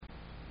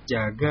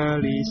Jaga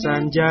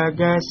lisan,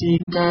 jaga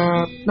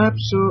sikap,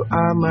 nafsu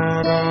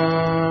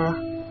amarah.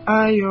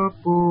 Ayo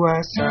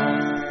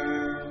puasa.